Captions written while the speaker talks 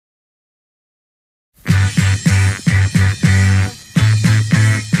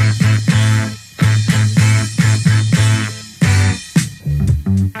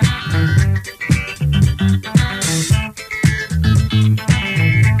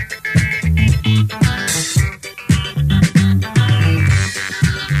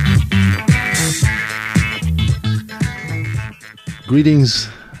Greetings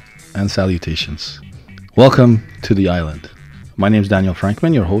and salutations. Welcome to The Island. My name is Daniel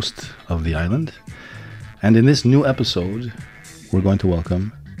Frankman, your host of The Island. And in this new episode, we're going to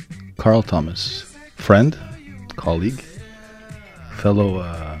welcome Karl Thomas, friend, colleague, fellow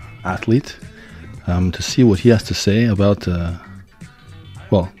athlete, to see what he has to say about, to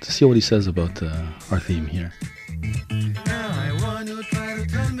see what he says about our theme here.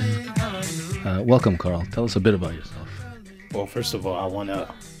 Welcome, Karl. Tell us a bit about yourself. Well, first of all, I want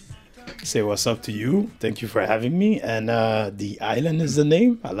to say what's up to you. Thank you for having me. And The Island is the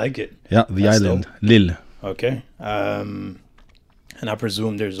name. I like it. Yeah, The Island, dope. Lille. Okay. And I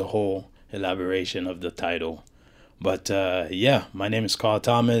presume there's a whole elaboration of the title. But my name is Karl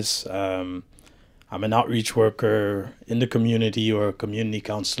Thomas. I'm an outreach worker in the community or a community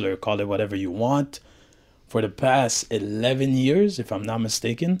counselor, call it whatever you want, for the past 11 years, if I'm not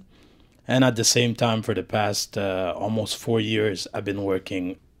mistaken. And at the same time, for the past almost 4 years, I've been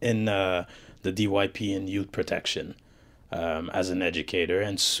working in the DYP and youth protection as an educator.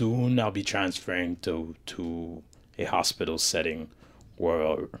 And soon I'll be transferring to a hospital setting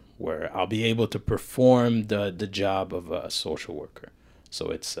where I'll be able to perform the job of a social worker.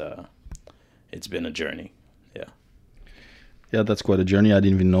 So it's been a journey. Yeah, that's quite a journey. I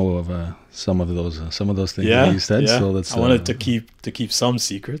didn't even know of some of those things that you said. Yeah. So that's I wanted to keep some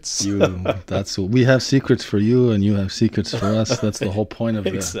secrets. We have secrets for you, and you have secrets for us. That's the whole point of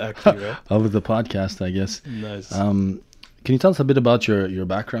exactly, right? of the podcast, I guess. Nice. Can you tell us a bit about your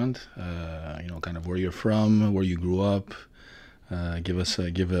background? Kind of where you're from, where you grew up. Give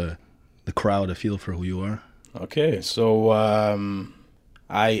the crowd a feel for who you are. Okay, so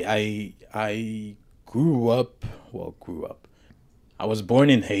I grew up. I was born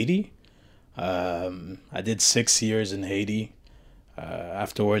in Haiti. I did 6 years in Haiti.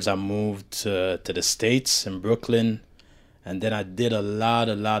 Afterwards, I moved to the States in Brooklyn. And then I did a lot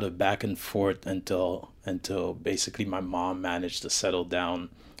of back and forth until basically my mom managed to settle down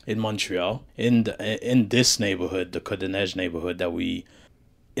in Montreal, in this neighborhood, the Côte-des-Neiges neighborhood that we,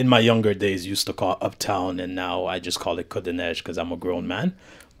 in my younger days, used to call Uptown. And now I just call it Côte-des-Neiges because I'm a grown man.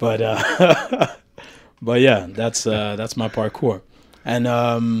 But yeah, that's my parkour.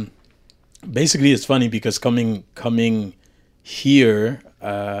 And basically, it's funny because coming here,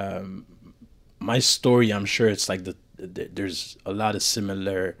 my story, I'm sure it's like there's a lot of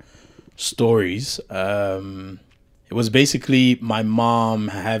similar stories. It was basically my mom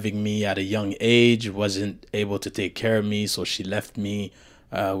having me at a young age, wasn't able to take care of me, so she left me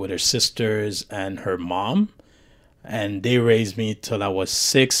with her sisters and her mom. And they raised me till I was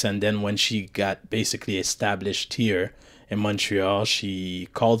 6. And then when she got basically established here in Montreal, she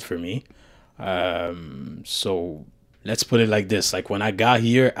called for me. So let's put it like this. Like when I got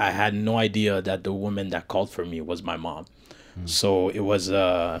here, I had no idea that the woman that called for me was my mom. So it was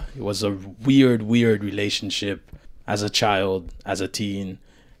a weird relationship as a child, as a teen.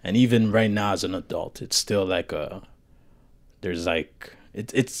 And even right now as an adult, it's still like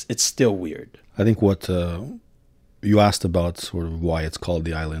it's still weird. I think what you asked about sort of why it's called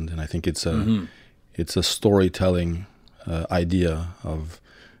The Island, and I think it's a storytelling idea of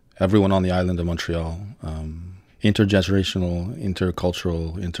everyone on the island of Montreal, intergenerational,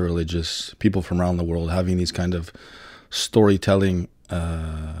 intercultural, interreligious, people from around the world having these kind of storytelling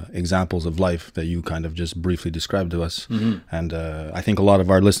examples of life that you kind of just briefly described to us. And I think a lot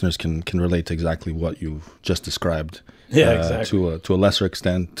of our listeners can relate to exactly what you've just described. Exactly. To a lesser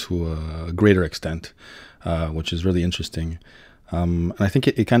extent, to a greater extent. Which is really interesting. And I think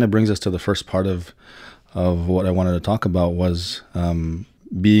it kind of brings us to the first part of what I wanted to talk about was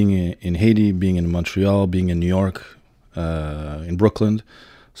being in Haiti, being in Montreal, being in New York, in Brooklyn.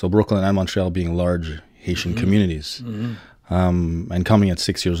 So Brooklyn and Montreal being large Haitian communities. And coming at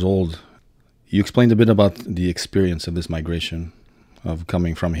 6 years old, you explained a bit about the experience of this migration, of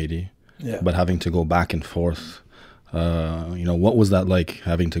coming from Haiti, but having to go back and forth. What was that like,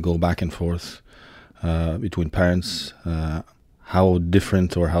 having to go back and forth between parents? How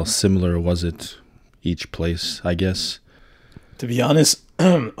different or how similar was it each place, I guess? To be honest,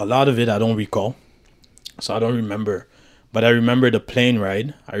 a lot of it I don't recall, so I don't remember. But I remember the plane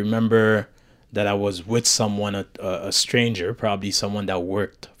ride. I remember that I was with someone, a stranger, probably someone that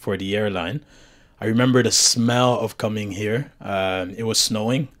worked for the airline. I remember the smell of coming here. It was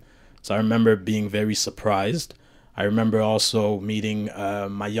snowing, so I remember being very surprised. I remember also meeting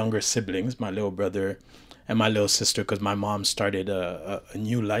my younger siblings, my little brother and my little sister, because my mom started a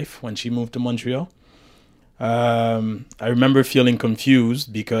new life when she moved to Montreal. I remember feeling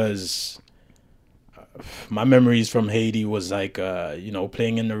confused because my memories from Haiti was like,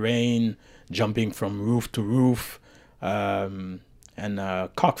 playing in the rain, jumping from roof to roof. and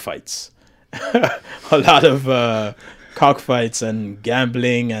cockfights. A lot of cockfights and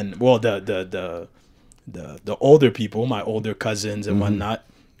gambling, and well, the older people, my older cousins and whatnot.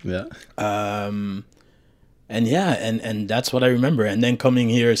 Yeah. And yeah, and that's what I remember. And then coming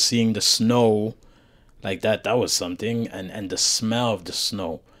here, seeing the snow, like that was something. And the smell of the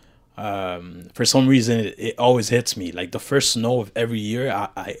snow. For some reason, it always hits me. Like the first snow of every year,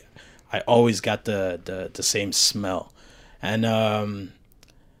 I always got the same smell. And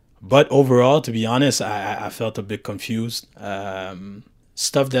but overall, to be honest, I felt a bit confused.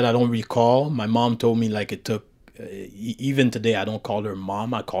 Stuff that I don't recall. My mom told me like it took, even today, I don't call her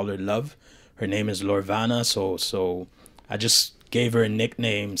mom. I call her Love. Her name is Lorvana. So I just gave her a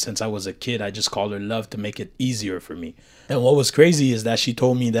nickname since I was a kid. I just call her Love to make it easier for me. And what was crazy is that she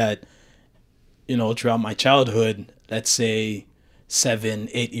told me that, you know, throughout my childhood, let's say 7,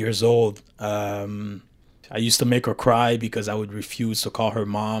 8 years old, I used to make her cry because I would refuse to call her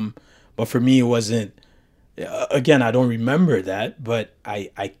mom. But for me, it wasn't, again, I don't remember that, but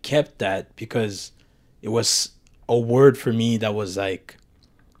I kept that because it was a word for me that was like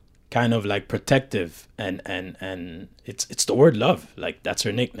kind of like protective, and it's the word love. Like that's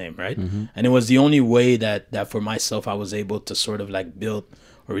her nickname, right? And it was the only way that for myself I was able to sort of like build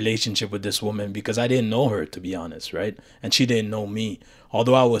a relationship with this woman, because I didn't know her, to be honest, right? And she didn't know me.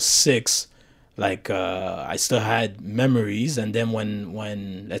 Although I was 6, like I still had memories. And then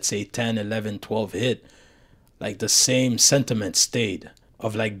when let's say 10, 11, 12 hit, like the same sentiment stayed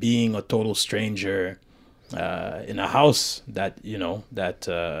of like being a total stranger in a house that, you know, that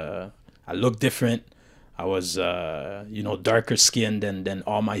I looked different. I was, you know, darker skinned than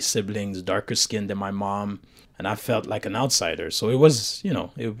all my siblings, darker skinned than my mom. And I felt like an outsider. So it was, you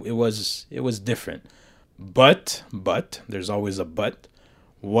know, it was different. But there's always a but.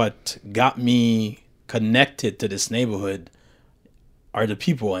 What got me connected to this neighborhood are the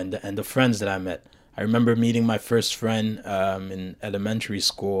people and the friends that I met. I remember meeting my first friend in elementary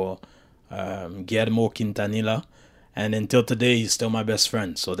school, Guillermo Quintanilla, and until today he's still my best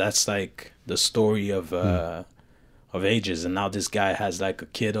friend. So that's like the story of ages. And now this guy has like a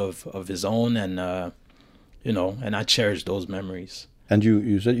kid of his own, and you know, and I cherish those memories. And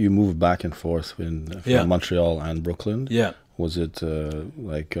you said you moved back and forth from Montreal and Brooklyn. Yeah. Was it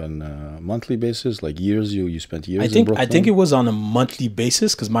like on a monthly basis, like years? You spent years in Brooklyn? I think it was on a monthly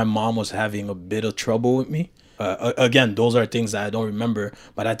basis because my mom was having a bit of trouble with me. Again, those are things that I don't remember,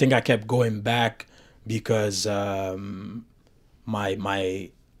 but I think I kept going back because my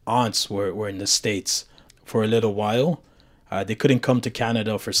aunts were in the States for a little while. They couldn't come to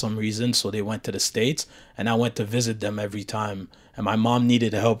Canada for some reason, so they went to the States, and I went to visit them every time. And my mom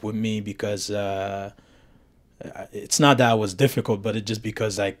needed help with me because it's not that I was difficult, but it just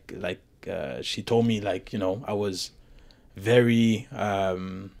because she told me, like, you know, I was very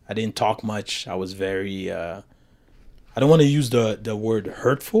I didn't talk much. I was very I don't want to use the word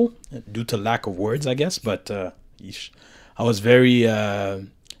hurtful due to lack of words, I guess, but I was very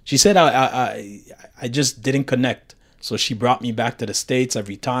she said I just didn't connect. So she brought me back to the States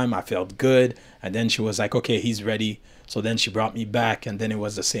every time. I felt good, and then she was like, okay, he's ready. So then she brought me back, and then it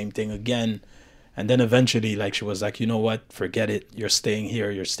was the same thing again. And then eventually, like, she was like, you know what? Forget it. You're staying here.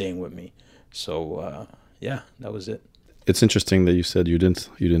 You're staying with me. So, yeah, that was it. It's interesting that you said you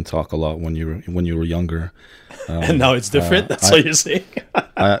didn't talk a lot when you were younger. And now it's different? That's what you're saying?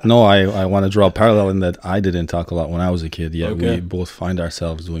 No, I want to draw a parallel in that I didn't talk a lot when I was a kid, yet Okay. we both find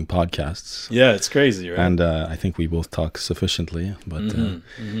ourselves doing podcasts. Yeah, it's crazy, right? And I think we both talk sufficiently, but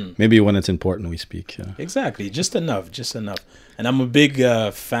maybe when it's important we speak. Exactly, just enough. And I'm a big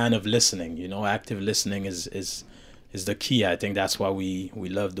fan of listening. You know, active listening is the key. I think that's why we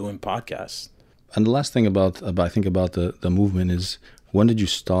love doing podcasts. And the last thing about the movement is, when did you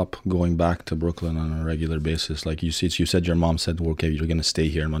stop going back to Brooklyn on a regular basis? Like you said your mom said, well, okay, you're going to stay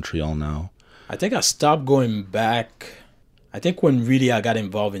here in Montreal now. I think I stopped going back, I think when really I got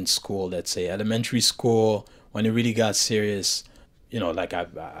involved in school, let's say elementary school, when it really got serious. You know, like I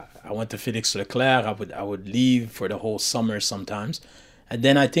went to Félix Leclerc, I would leave for the whole summer sometimes. And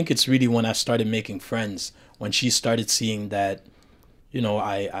then I think it's really when I started making friends, when she started seeing that, you know,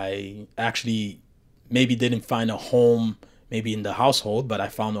 I actually maybe didn't find a home maybe in the household, but I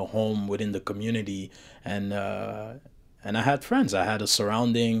found a home within the community, and I had friends. I had a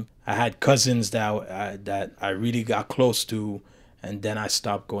surrounding. I had cousins that I really got close to, and then I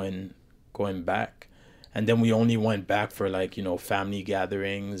stopped going back. And then we only went back for, like, you know, family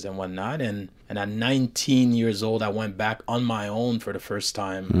gatherings and whatnot. And at 19 years old, I went back on my own for the first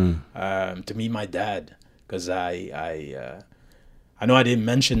time to meet my dad, because I know I didn't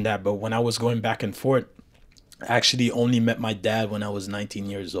mention that, but when I was going back and forth I actually only met my dad when I was 19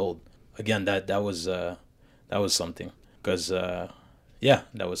 years old. Again, that was something, because yeah,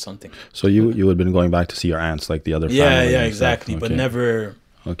 that was something. So you had been going back to see your aunts, like the other family. Yeah, exactly. Okay. But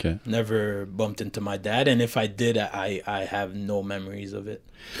Okay. never bumped into my dad, and if I did, I have no memories of it.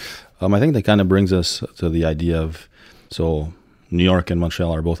 I think that kind of brings us to the idea of, so New York and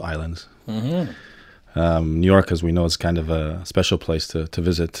Montreal are both islands. Mm-hmm. New York, as we know, is kind of a special place to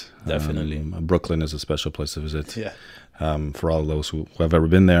visit. Definitely. Brooklyn is a special place to visit. Yeah. For all those who have ever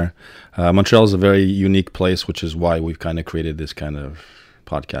been there. Montreal is a very unique place, which is why we've kind of created this kind of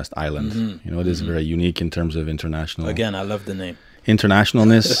podcast, Island. Mm-hmm. It is very unique in terms of international. Again, I love the name.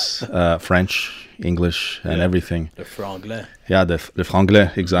 Internationalness, French, English, and everything. The franglais. Yeah, the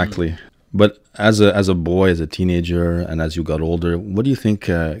franglais, exactly. Mm-hmm. But as a boy, as a teenager, and as you got older, what do you think?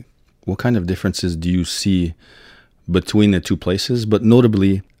 What kind of differences do you see between the two places? But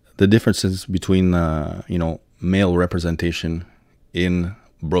notably, the differences between male representation in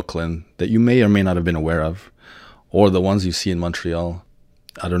Brooklyn that you may or may not have been aware of, or the ones you see in Montreal.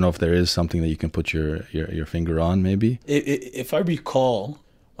 I don't know if there is something that you can put your finger on, maybe. If I recall,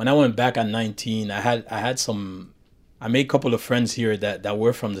 when I went back at 19, I made a couple of friends here that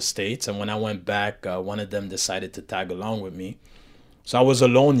were from the States, and when I went back, one of them decided to tag along with me. So I was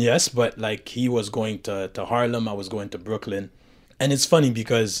alone, yes, but like he was going to Harlem, I was going to Brooklyn. And it's funny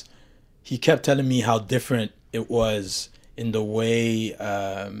because he kept telling me how different it was in the way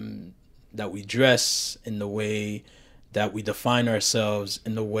that we dress, in the way that we define ourselves,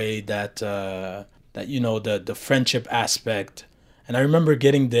 in the way that the friendship aspect. And I remember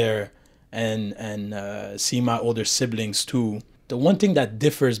getting there and seeing my older siblings too. The one thing that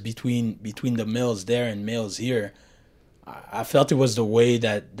differs between the males there and males here, I felt it was the way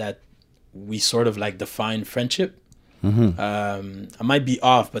that we sort of like define friendship. Mm-hmm. I might be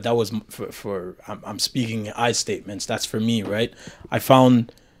off, but that was for I'm speaking I statements. That's for me, right? I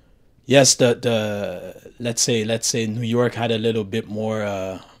found, yes, the let's say New York had a little bit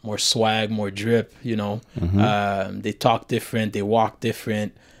more swag, more drip. Mm-hmm. They talk different, they walk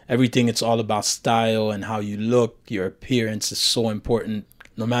different. Everything, it's all about style and how you look. Your appearance is so important,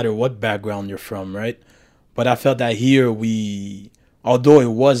 no matter what background you're from, right? But I felt that here although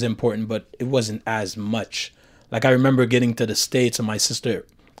it was important, but it wasn't as much. Like I remember getting to the States and my sister,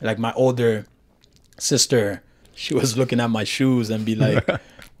 like my older sister, she was looking at my shoes and be like,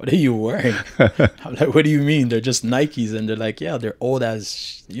 "What are you wearing?" I'm like, "What do you mean? They're just Nikes." And they're like, "Yeah, they're old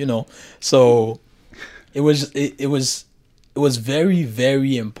as, So it was very,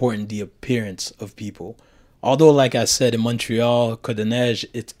 very important, the appearance of people. Although, like I said, in Montreal, Côte des Neiges,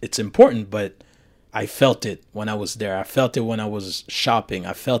 it's important, but I felt it when I was there. I felt it when I was shopping.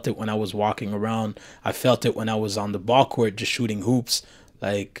 I felt it when I was walking around. I felt it when I was on the ball court just shooting hoops.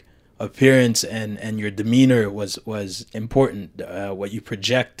 Like, appearance and your demeanor was important. What you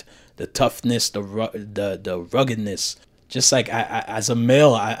project, the toughness, the ruggedness. Just like I as a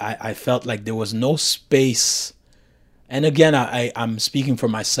male, I felt like there was no space. And again, I'm speaking for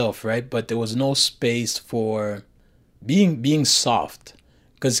myself, right? But there was no space for being soft.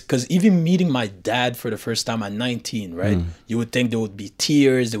 Because even meeting my dad for the first time at 19, right? You would think there would be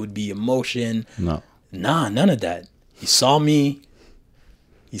tears, there would be emotion. No. Nah, none of that. He saw me.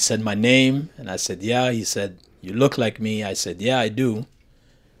 He said my name, and I said, yeah. He said, "You look like me." I said, "Yeah, I do."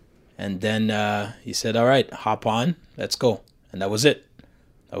 And then he said, "All right, hop on. Let's go." And that was it.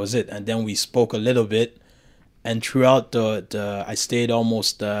 And then we spoke a little bit. And throughout I stayed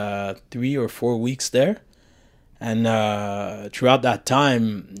almost 3 or 4 weeks there. And throughout that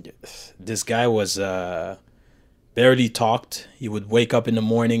time, this guy was barely talked. He would wake up in the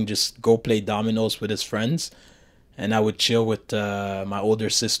morning, just go play dominoes with his friends. And I would chill with my older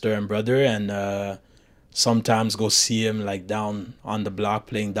sister and brother, and sometimes go see him like down on the block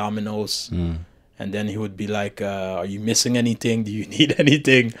playing dominoes. And then he would be like, "Are you missing anything? Do you need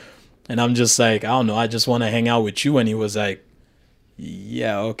anything?" And I'm just like, "I don't know. I just want to hang out with you." And he was like,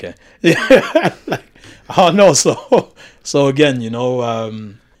 "Yeah, okay." Like, oh no, so again,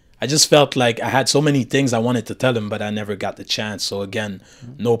 I just felt like I had so many things I wanted to tell him, but I never got the chance. So again,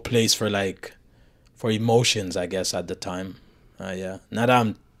 no place for emotions, I guess, at the time. Yeah. Now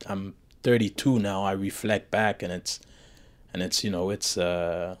that I'm 32 now, I reflect back, and it's an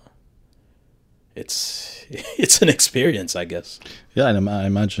experience, I guess. Yeah, and I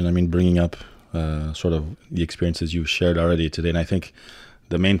imagine, bringing up sort of the experiences you've shared already today, and I think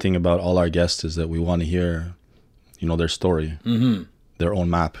the main thing about all our guests is that we want to hear, their story, their own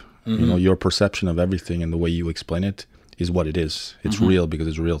map. Your perception of everything and the way you explain it is what it is. It's real because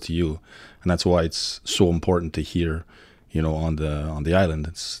it's real to you. And that's why it's so important to hear, on the island.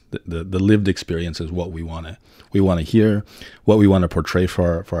 It's the lived experience is what we want to hear, what we want to portray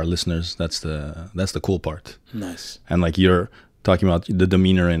for our listeners. That's the cool part. Nice. And like you're talking about the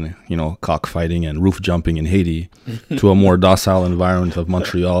demeanor in cockfighting and roof jumping in Haiti to a more docile environment of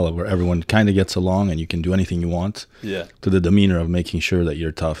Montreal where everyone kind of gets along and you can do anything you want. Yeah. To the demeanor of making sure that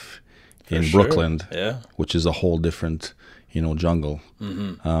you're tough in Brooklyn, which is a whole different jungle.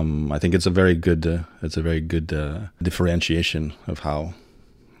 I think it's a very good differentiation of how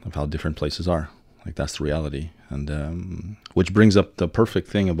different places are. Like that's the reality, and which brings up the perfect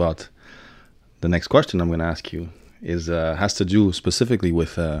thing about the next question I'm going to ask you is has to do specifically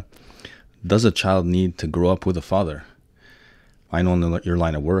with does a child need to grow up with a father? I know your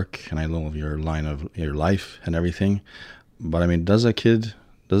line of work and I know your line of your life and everything, but I mean, does a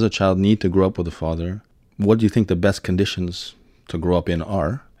child need to grow up with a father? What do you think the best conditions to grow up in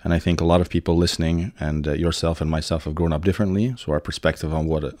are? And I think a lot of people listening and yourself and myself have grown up differently. So our perspective on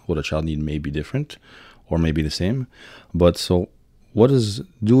what a child needs may be different or maybe the same. But so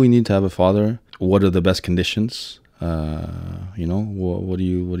do we need to have a father? What are the best conditions? What do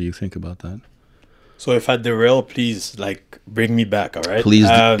you think about that? So if I derail, please bring me back. All right. Please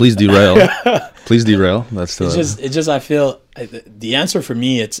derail. Please derail. That's it's just I feel the answer for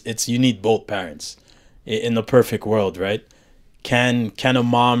me it's you need both parents in the perfect world, right? Can a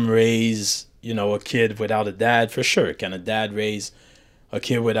mom raise a kid without a dad? For sure. Can a dad raise a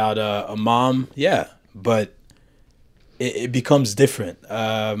kid without a mom? Yeah, but it becomes different.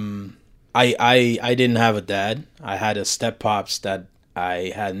 I didn't have a dad. I had a step-pops that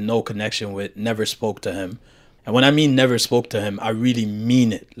I had no connection with, never spoke to him. And when I mean never spoke to him, I really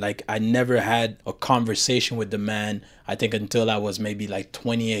mean it. Like, I never had a conversation with the man, I think, until I was maybe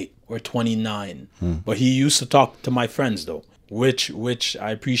 28 or 29. But he used to talk to my friends, though, which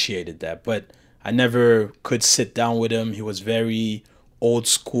I appreciated that. But I never could sit down with him. He was very old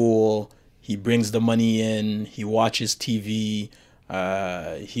school. He brings the money in. He watches TV.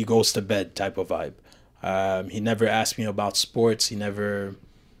 He goes to bed type of vibe. He never asked me about sports. He never,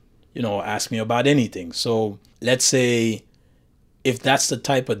 asked me about anything. So let's say if that's the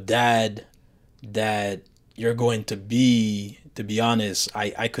type of dad that you're going to be honest,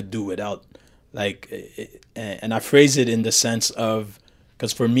 I could do without, and I phrase it in the sense of,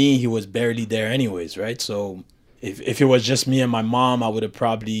 because for me, he was barely there anyways, right? So if it was just me and my mom, I would have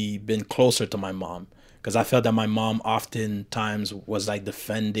probably been closer to my mom, because I felt that my mom oftentimes was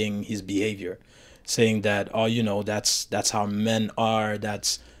defending his behavior, saying that, that's how men are,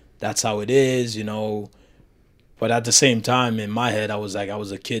 that's how it is, But at the same time, in my head, I was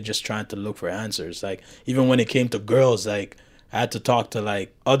a kid just trying to look for answers. Even when it came to girls, I had to talk to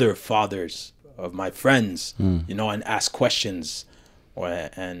other fathers of my friends, and ask questions,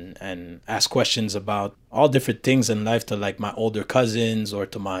 and ask questions about all different things in life to my older cousins or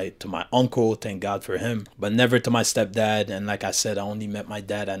to my uncle, thank God for him, but never to my stepdad. And like I said, I only met my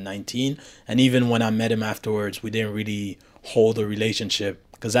dad at 19. And even when I met him afterwards, we didn't really hold a relationship,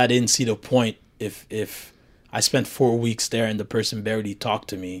 because I didn't see the point. If I spent 4 weeks there and the person barely talked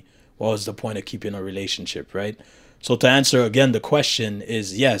to me, what was the point of keeping a relationship, right? So to answer again, the question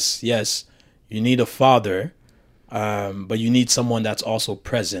is yes, you need a father, but you need someone that's also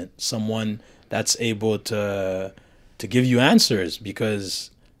present, someone that's able to give you answers,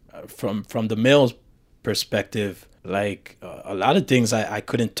 because from the male's perspective, a lot of things I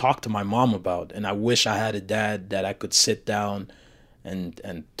couldn't talk to my mom about, and I wish I had a dad that I could sit down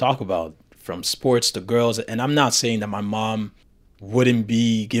and talk about, from sports to girls. And I'm not saying that my mom wouldn't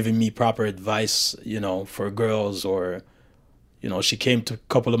be giving me proper advice, for girls, or, she came to a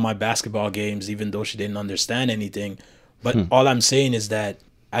couple of my basketball games, even though she didn't understand anything. But all I'm saying is that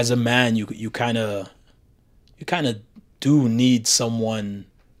as a man, you kind of do need someone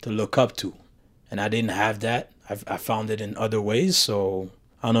to look up to. And I didn't have that. I found it in other ways. So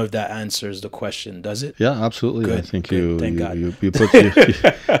I don't know if that answers the question. Does it? Yeah, absolutely. Good, I think good. Thank God. you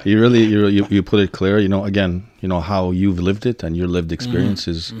put it clear. Again, how you've lived it, and your lived experience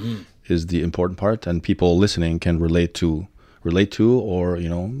is the important part, and people listening can relate to, or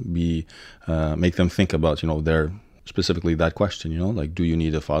be make them think about their specifically that question. Do you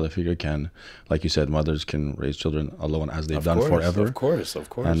need a father figure? Like you said, mothers can raise children alone, as they've done forever. Of course.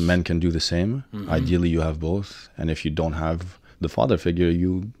 And men can do the same. Ideally, you have both. And if you don't have the father figure,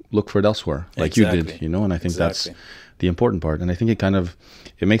 you look for it elsewhere, like you did, and I think that's the important part. And I think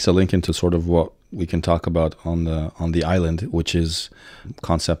it makes a link into sort of what we can talk about on the island, which is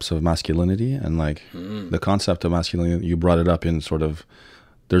concepts of masculinity. And the concept of masculinity, you brought it up in sort of,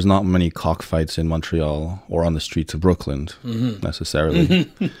 there's not many cockfights in Montreal or on the streets of Brooklyn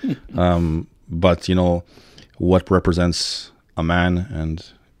necessarily. But what represents a man and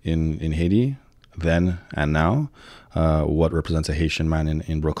in Haiti then and now, what represents a Haitian man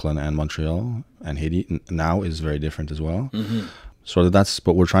in Brooklyn and Montreal and Haiti now is very different as well. So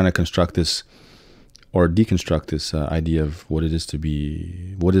but we're trying to construct this or deconstruct this idea of what it is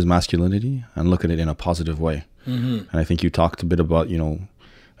what is masculinity, and look at it in a positive way. And I think you talked a bit about,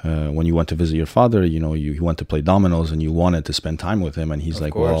 when you went to visit your father, you went to play dominoes and you wanted to spend time with him, and he's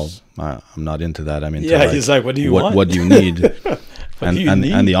like, well, I'm not into that. I'm into he's like, what do you want? What do you need?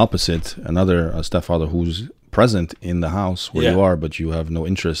 And the opposite, another stepfather who's present in the house where you are, but you have no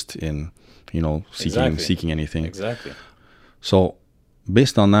interest in, seeking anything. Exactly. So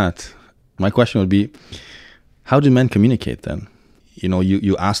based on that, my question would be, how do men communicate then?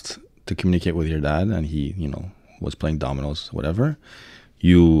 You asked to communicate with your dad, and he, was playing dominoes, whatever.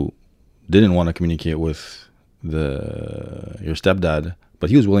 You didn't want to communicate with your stepdad,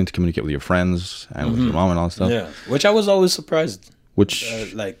 but he was willing to communicate with your friends and with your mom and all that stuff. Yeah, which I was always surprised.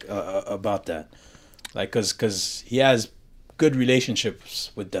 About that, because he has good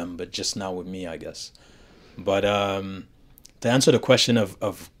relationships with them, but just not with me, I guess. But to answer the question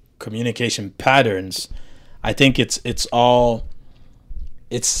of communication patterns, I think it's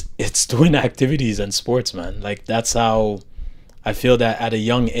doing activities and sports, man. Like, that's how I feel that at a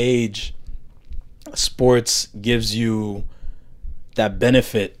young age, sports gives you that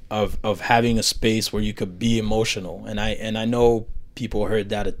benefit of having a space where you could be emotional. And I know people heard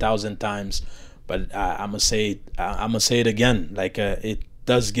that 1,000 times, but I'm gonna say it again. Like, it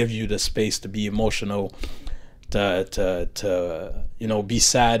does give you the space to be emotional, to be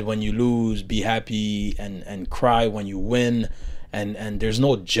sad when you lose, be happy and cry when you win, and there's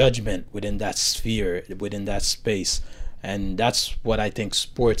no judgment within that sphere, within that space. And that's what I think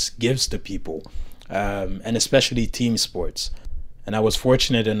sports gives to people, and especially team sports. And I was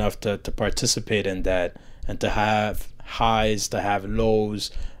fortunate enough to participate in that, and to have highs, to have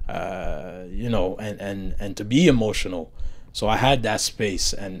lows, and to be emotional. So I had that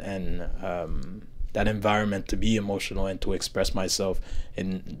space and that environment to be emotional and to express myself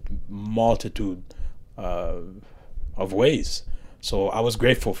in multitude of ways. So I was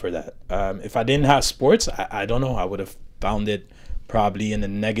grateful for that. If I didn't have sports, I don't know, I would have found it probably in a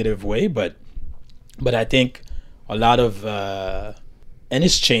negative way, but I think a lot of and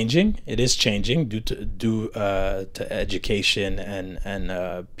it's changing. It is changing due to education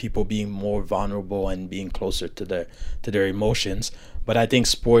and people being more vulnerable and being closer to their emotions. But I think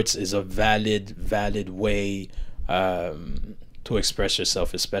sports is a valid way to express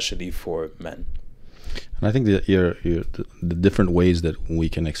yourself, especially for men. And I think the different ways that we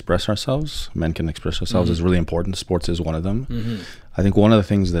can express ourselves, men can express ourselves, is really important. Sports is one of them. I think one of the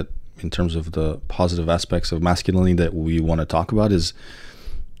things that, in terms of the positive aspects of masculinity, that we want to talk about is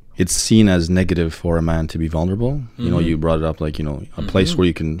it's seen as negative for a man to be vulnerable. You brought it up, like, a place where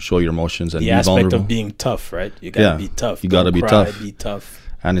you can show your emotions and be vulnerable. The aspect of being tough, right? You gotta be tough. You gotta be tough. Be tough.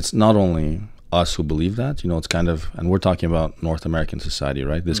 And it's not only us who believe that, it's kind of, and we're talking about North American society,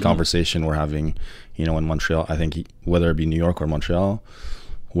 right? This conversation we're having, in Montreal, I think, whether it be New York or Montreal,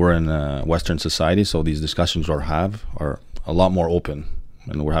 we're in a Western society, so these discussions are a lot more open,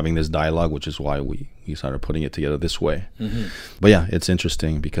 and we're having this dialogue, which is why we started putting it together this way. But yeah, it's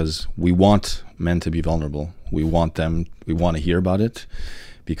interesting because we want men to be vulnerable. We want to hear about it,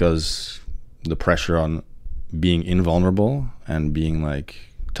 because the pressure on being invulnerable and being like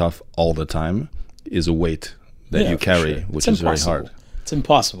tough all the time is a weight that you carry, which is very hard. It's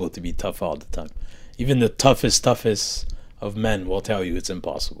impossible to be tough all the time. Even the toughest of men will tell you it's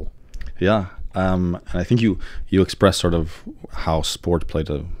impossible. Yeah. And I think you express sort of how sport played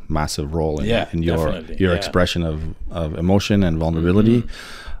a massive role in your expression of emotion and vulnerability.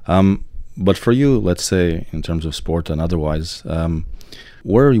 But for you, let's say, in terms of sport and otherwise,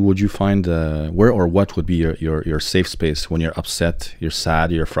 where would you find what would be your safe space when you're upset, you're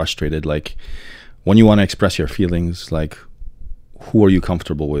sad, you're frustrated? Like, when you want to express your feelings, like, who are you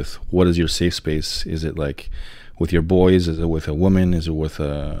comfortable with? What is your safe space? Is it like with your boys? Is it with a woman? Is it with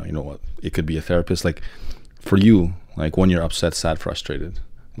it could be a therapist? Like, for you, like, when you're upset, sad, frustrated,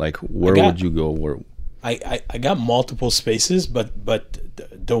 like, where would you go? I got multiple spaces, but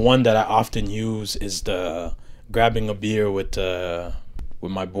the one that I often use is the grabbing a beer with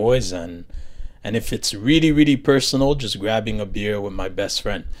my boys, and if it's really, really personal, just grabbing a beer with my best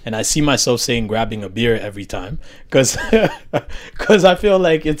friend. And I see myself saying grabbing a beer every time, because I feel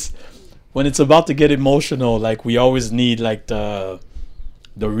like when it's about to get emotional, like, we always need like the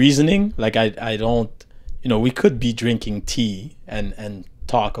reasoning. Like, I don't, we could be drinking tea and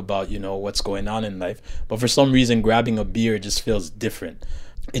talk about, what's going on in life, but for some reason grabbing a beer just feels different.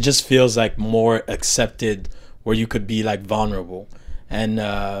 It just feels like more accepted where you could be like vulnerable. And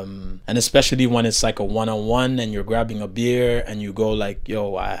especially when it's like a one-on-one and you're grabbing a beer and you go like,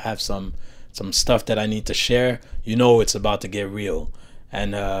 yo, I have some stuff that I need to share, you know it's about to get real.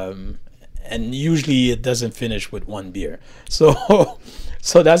 And usually it doesn't finish with one beer. So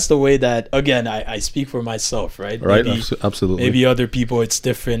that's the way that, again, I speak for myself, right? Right, maybe, absolutely. Maybe other people, it's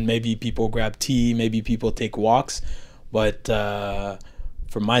different. Maybe people grab tea. Maybe people take walks. But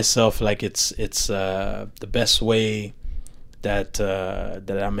for myself, like it's the best way that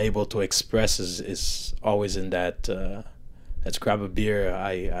I'm able to express is always in that let's grab a beer.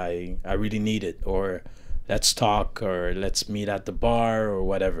 I really need it, or let's talk, or let's meet at the bar, or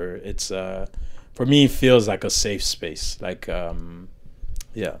whatever. It's for me, it feels like a safe space. Like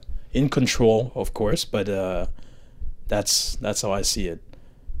yeah, in control, of course, but that's how I see it.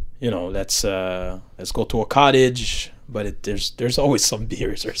 You know, let's go to a cottage, but there's always some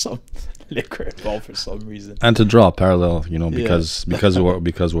beers or some liquor involved for some reason. And to draw a parallel, you know, because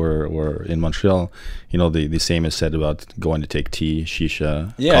we're in Montreal, you know, the same is said about going to take tea,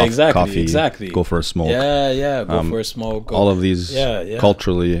 shisha, coffee, go for a smoke. Go for a smoke. All of these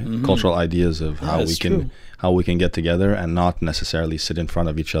cultural ideas of how we can get together and not necessarily sit in front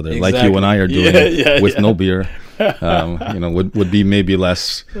of each other like you and I are doing with no beer. You know, would be maybe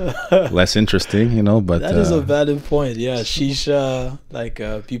less interesting, you know, but that is a valid point. Yeah, shisha, like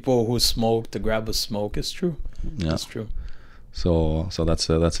people who smoke to grab a smoke, is true. Yeah, that's true. So that's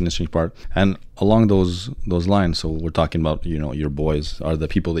an interesting part. And along those lines, so we're talking about, you know, your boys are the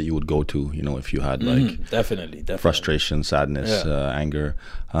people that you would go to, you know, if you had like definitely frustration, sadness, anger,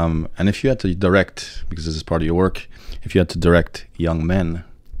 and if you had to direct, because this is part of your work, if you had to direct young men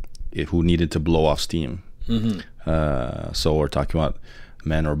who needed to blow off steam, so we're talking about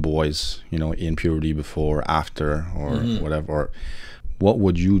men or boys, you know, in puberty, before, after, or whatever. What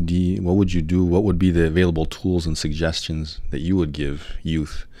would you do? What would be the available tools and suggestions that you would give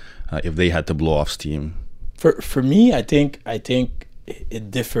youth if they had to blow off steam? For me, I think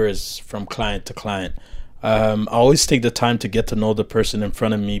it differs from client to client. I always take the time to get to know the person in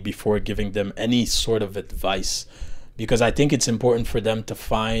front of me before giving them any sort of advice, because I think it's important for them to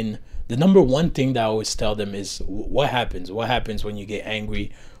find the number one thing that I always tell them is what happens. What happens when you get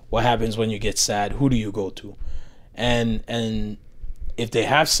angry? What happens when you get sad? Who do you go to? And if they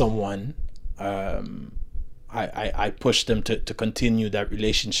have someone, I push them to continue that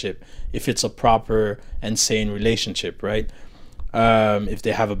relationship if it's a proper and sane relationship, right? If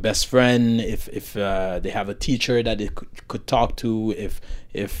they have a best friend, if they have a teacher that they could talk to,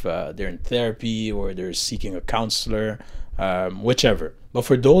 if they're in therapy or they're seeking a counselor, whichever. But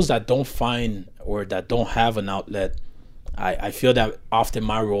for those that don't find or that don't have an outlet, I feel that often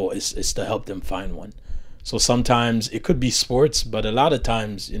my role is to help them find one. So sometimes it could be sports, but a lot of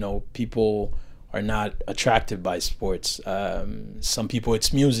times, you know, people are not attracted by sports. Some people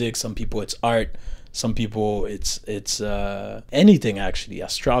it's music, some people it's art, some people it's anything, actually,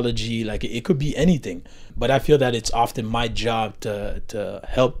 astrology, like it could be anything. But I feel that it's often my job to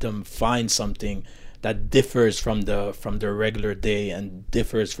help them find something that differs from their regular day and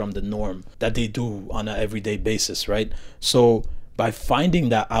differs from the norm that they do on an everyday basis, right? So by finding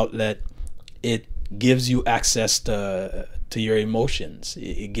that outlet, it gives you access to your emotions.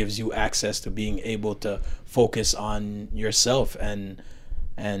 It gives you access to being able to focus on yourself and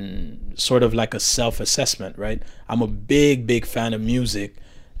sort of like a self-assessment, right? I'm a big fan of music,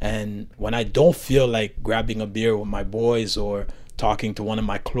 and when I don't feel like grabbing a beer with my boys or talking to one of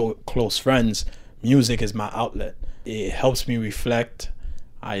my close friends, music is my outlet. It helps me reflect.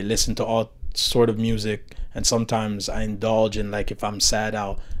 I listen to all sort of music, and sometimes I indulge in, like, if I'm sad,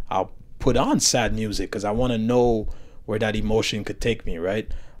 I'll put on sad music because I want to know where that emotion could take me,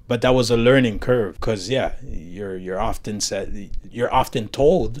 right? But that was a learning curve, because you're often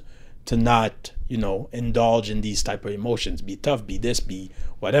told to not, you know, indulge in these type of emotions, be tough, be this, be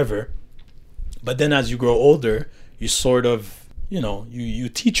whatever. But then as you grow older, you sort of, you know, you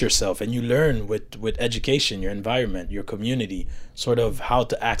teach yourself and you learn with education, your environment, your community, sort of how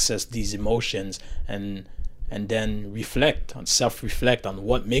to access these emotions and then self-reflect on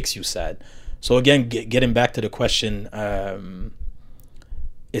what makes you sad. So again, getting back to the question,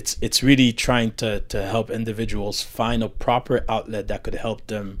 it's really trying to help individuals find a proper outlet that could help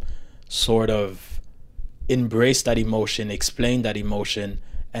them sort of embrace that emotion, explain that emotion,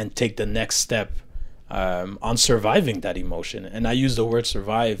 and take the next step on surviving that emotion. And I use the word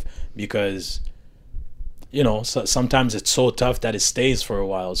survive because, you know, sometimes it's so tough that it stays for a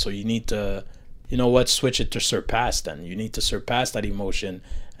while. So you need to, you know what, switch it to surpass. Then you need to surpass that emotion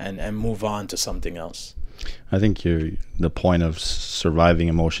and move on to something else. I think the point of surviving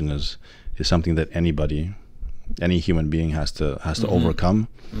emotion is something that anybody any human being has to overcome,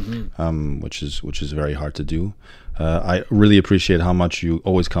 which is very hard to do. I really appreciate how much you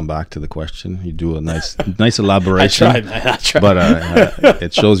always come back to the question. You do a nice elaboration. I try. But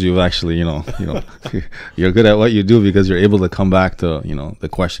it shows you actually, you're good at what you do because you're able to come back to, the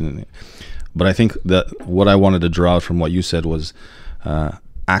question. But I think that what I wanted to draw out from what you said was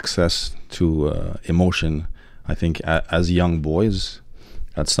access to emotion. I think as young boys,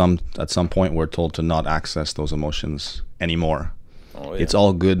 at some point, we're told to not access those emotions anymore. Oh, yeah. It's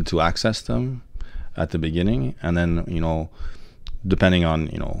all good to access them at the beginning, and then depending on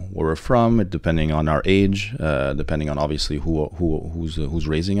where we're from, depending on our age, depending on obviously who's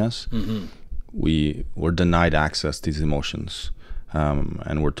raising us, we're denied access to these emotions,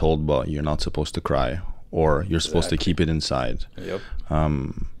 and we're told, well, you're not supposed to cry, or you're supposed to keep it inside. Yep.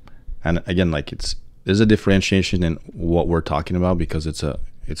 And again, like there's a differentiation in what we're talking about, because it's a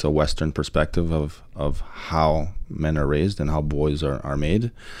Western perspective of how men are raised and how boys are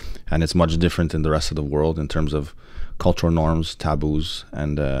made, and it's much different in the rest of the world in terms of cultural norms, taboos,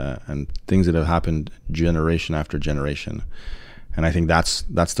 and things that have happened generation after generation. And I think that's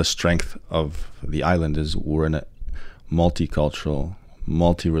the strength of the island, is we're in a multicultural,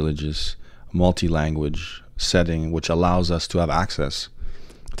 multi-religious, multi-language setting, which allows us to have access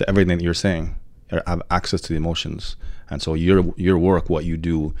to everything that you're saying, have access to the emotions. And so your work, what you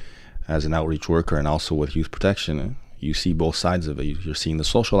do as an outreach worker and also with youth protection, you see both sides of it. You're seeing the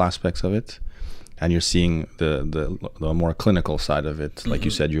social aspects of it, and you're seeing the more clinical side of it. Like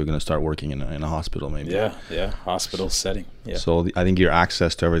you said, you're going to start working in a hospital, maybe. Yeah, hospital setting. Yeah. So I think your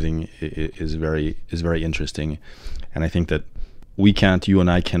access to everything is very interesting, and I think that you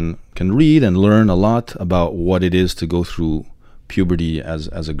and I can read and learn a lot about what it is to go through puberty as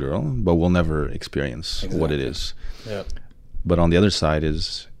a girl, but we'll never experience what it is. Yeah. But on the other side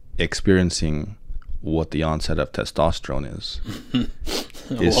is experiencing what the onset of testosterone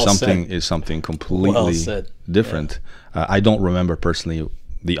is something completely different. Yeah. I don't remember personally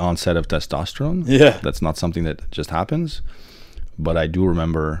the onset of testosterone. Yeah. That's not something that just happens. But I do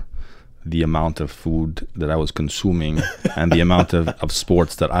remember the amount of food that I was consuming and the amount of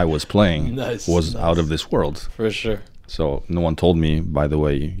sports that I was playing was out of this world. For sure. So no one told me, by the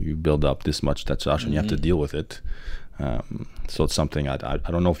way, you build up this much testosterone, you have to deal with it. So it's something I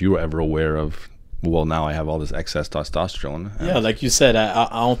don't know if you were ever aware of. Well, now I have all this excess testosterone. Yeah, like you said, I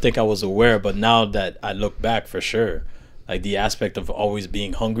don't think I was aware, but now that I look back, for sure, like the aspect of always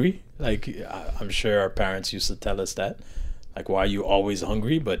being hungry, like I'm sure our parents used to tell us that, like, why are you always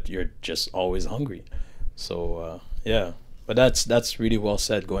hungry? But you're just always hungry. So yeah, but that's really well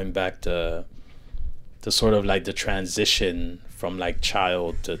said. Going back to sort of like the transition from like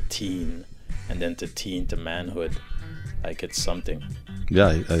child to teen, and then to teen to manhood. Like it's something. Yeah,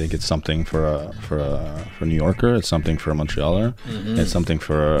 I think it's something for a New Yorker. It's something for a Montrealer. It's something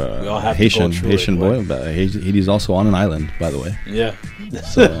for a Haitian boy. But Haiti's also on an island, by the way. Yeah.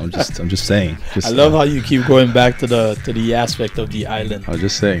 So I'm just saying. I love how you keep going back to the aspect of the island. I'm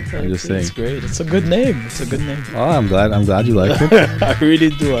just saying. It's great. It's a good name. Oh, I'm glad you like it. I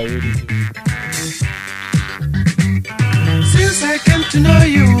really do. Since I came to know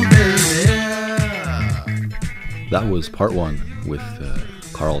you, baby. That was part 1 with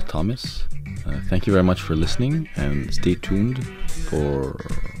Karl Thomas. Thank you very much for listening, and stay tuned for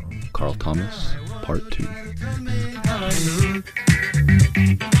Karl Thomas part 2.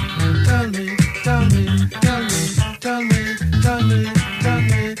 Tell me.